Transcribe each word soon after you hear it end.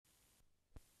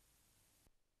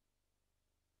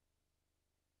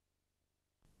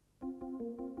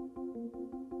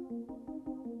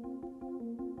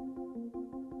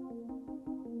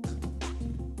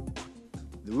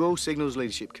The Royal Signals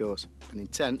Leadership Course, an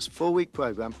intense 4-week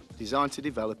programme designed to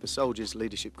develop a soldier's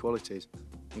leadership qualities,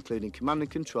 including command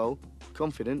and control,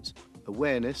 confidence,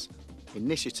 awareness,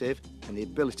 initiative and the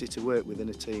ability to work within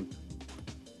a team.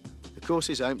 The course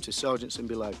is aimed to sergeants and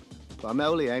below,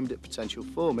 primarily aimed at potential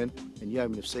foremen and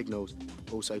yeomen of signals,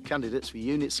 also candidates for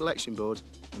unit selection boards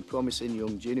and promising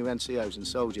young junior NCOs and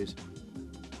soldiers.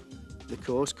 The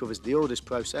course covers the orders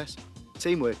process,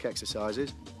 teamwork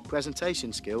exercises,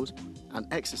 presentation skills and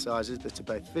exercises that are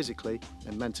both physically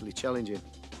and mentally challenging.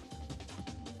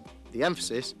 The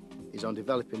emphasis is on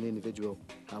developing the individual.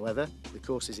 However, the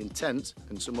course is intense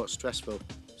and somewhat stressful,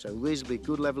 so a reasonably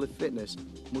good level of fitness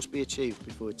must be achieved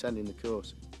before attending the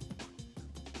course.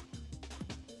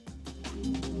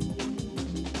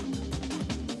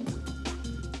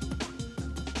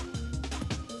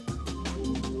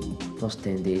 First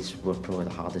 10 days were probably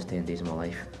the hardest 10 days of my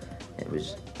life. It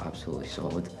was absolutely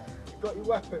solid. You've got your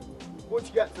weapon. Once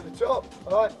you get to the top,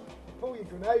 alright, you pull your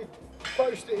grenade,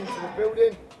 post it into the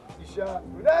building, you shout,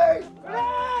 grenade!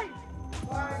 Grenade!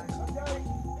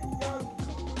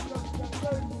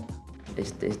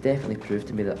 It's definitely proved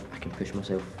to me that I can push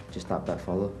myself just that bit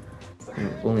further.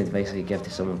 The only advice I could give to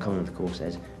someone coming to the course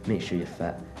is make sure you're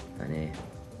fit and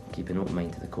keep an open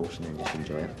mind to the course and then just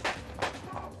enjoy it.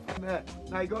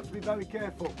 Now you've got to be very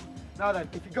careful. Now then,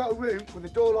 if you've got a room with a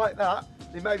door like that,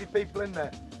 there may be people in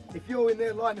there. If you're in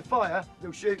there lighting a fire,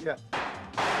 they'll shoot you.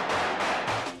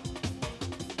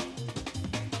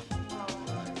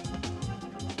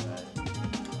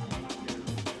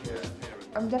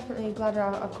 I'm definitely glad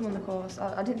I've come on the course.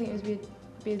 I didn't think it would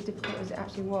be as difficult as it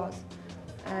actually was,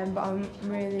 but I'm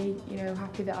really,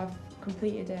 happy that I've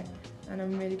completed it, and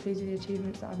I'm really pleased with the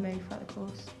achievements that I've made throughout the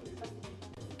course.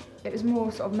 It was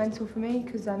more sort of mental for me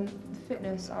because the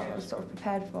fitness I was sort of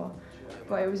prepared for,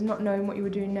 but it was not knowing what you were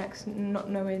doing next, not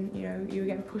knowing, you were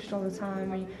getting pushed all the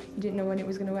time and you didn't know when it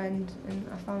was going to end, and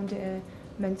I found it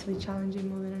mentally challenging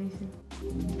more than anything.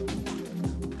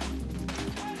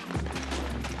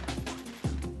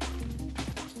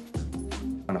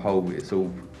 On the whole, it's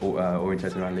all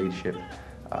oriented around leadership,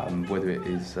 whether it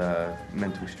is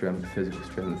mental strength, physical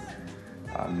strength,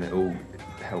 it all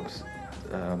helps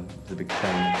the big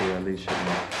change for leadership.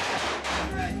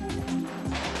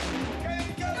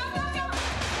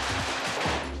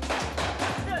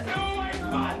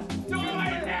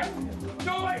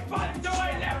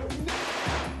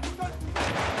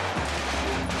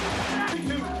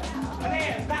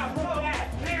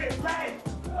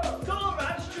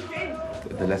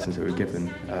 The lessons that were given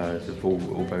have all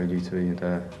very new to me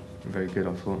and very good,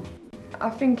 I thought. I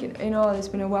think in all it's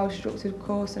been a well-structured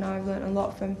course and I've learnt a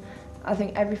lot from, I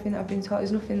think, everything that I've been taught.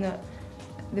 There's nothing that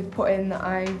they've put in that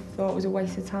I thought was a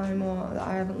waste of time or that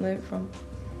I haven't learnt from.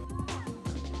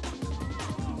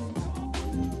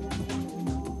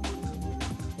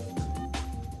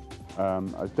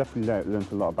 I've definitely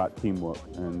learnt a lot about teamwork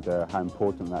and how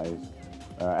important that is.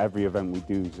 Every event we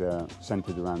do is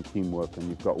centred around teamwork, and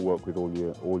you've got to work with all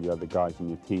your other guys in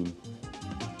your team.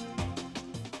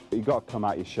 You've got to come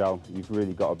out your shell. You've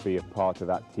really got to be a part of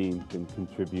that team and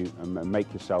contribute and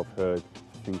make yourself heard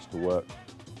for things to work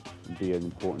and be an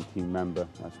important team member.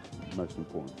 That's most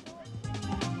important.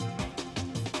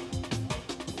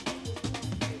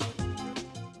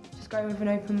 Just go with an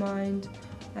open mind,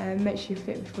 make sure you're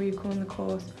fit before you come on the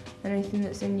course, and anything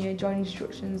that's in your joining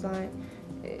instructions, like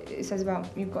it says about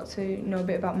you've got to know a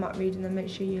bit about map reading, then make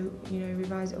sure you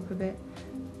revise it up a bit.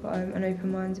 But an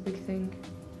open mind's a big thing.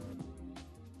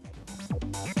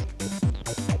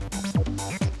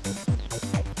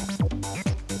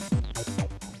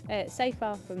 So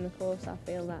far from the course, I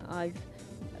feel that I've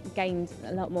gained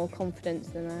a lot more confidence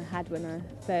than I had when I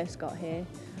first got here.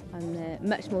 I'm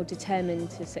much more determined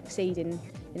to succeed in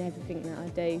everything that I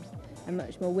do, and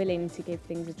much more willing to give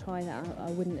things a try that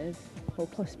I wouldn't have, or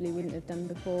possibly wouldn't have done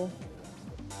before.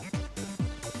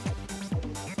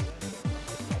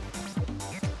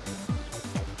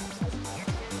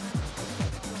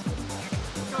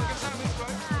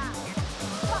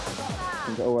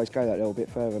 To always go that little bit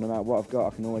further. No matter what I've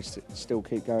got, I can always still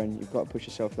keep going. You've got to push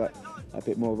yourself that a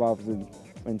bit more, rather than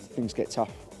when things get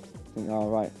tough. Think, oh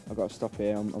right, I've got to stop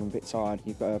here. I'm a bit tired.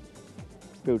 You've got to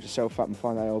build yourself up and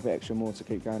find that little bit extra more to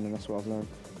keep going, and that's what I've learned.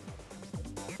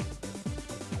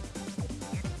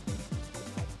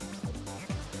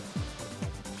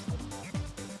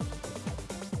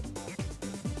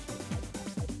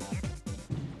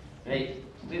 Right,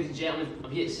 ladies and gentlemen,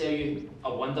 I'm here to sell you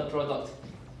a wonder product.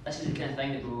 This is the kind of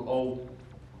thing that we were all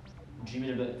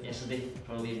dreaming about yesterday,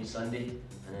 probably even Sunday,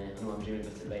 and I know I'm dreaming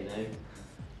about it right now.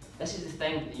 This is the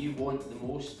thing that you want the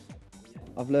most.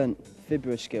 I've learnt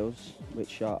Vibra skills,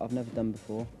 which I've never done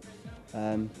before.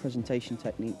 Presentation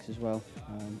techniques as well.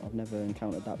 I've never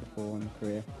encountered that before in my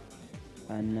career.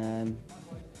 And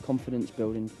confidence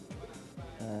building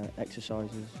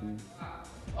exercises.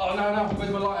 Oh no,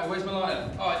 where's my lighter? Where's my lighter?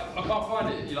 Alright, I can't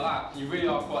find it. You're like that. You really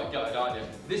are quite gutted, aren't you?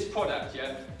 This product,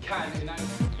 yeah, can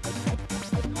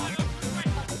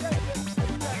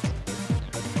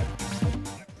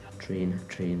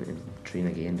Train and train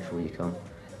again before you come,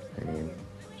 and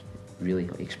really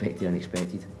expect the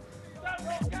unexpected.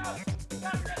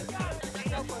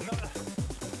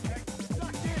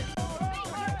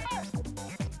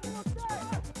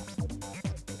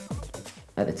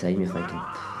 At the time you're thinking,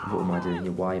 what am I doing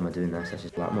here, why am I doing this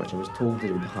is that much. I was told that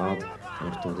it would be hard, and I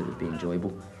was told it would be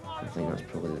enjoyable. I think that's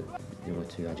probably the only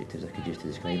two adjectives I could use to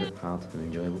describe it, hard and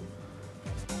enjoyable.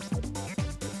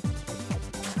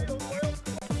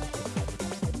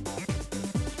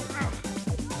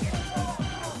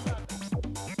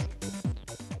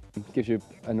 Gives you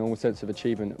a normal sense of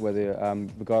achievement, whether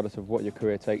regardless of what your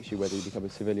career takes you, whether you become a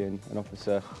civilian, an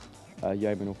officer,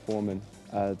 yeoman or foreman,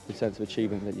 the sense of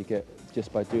achievement that you get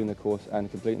just by doing the course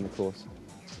and completing the course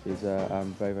is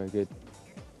very, very good.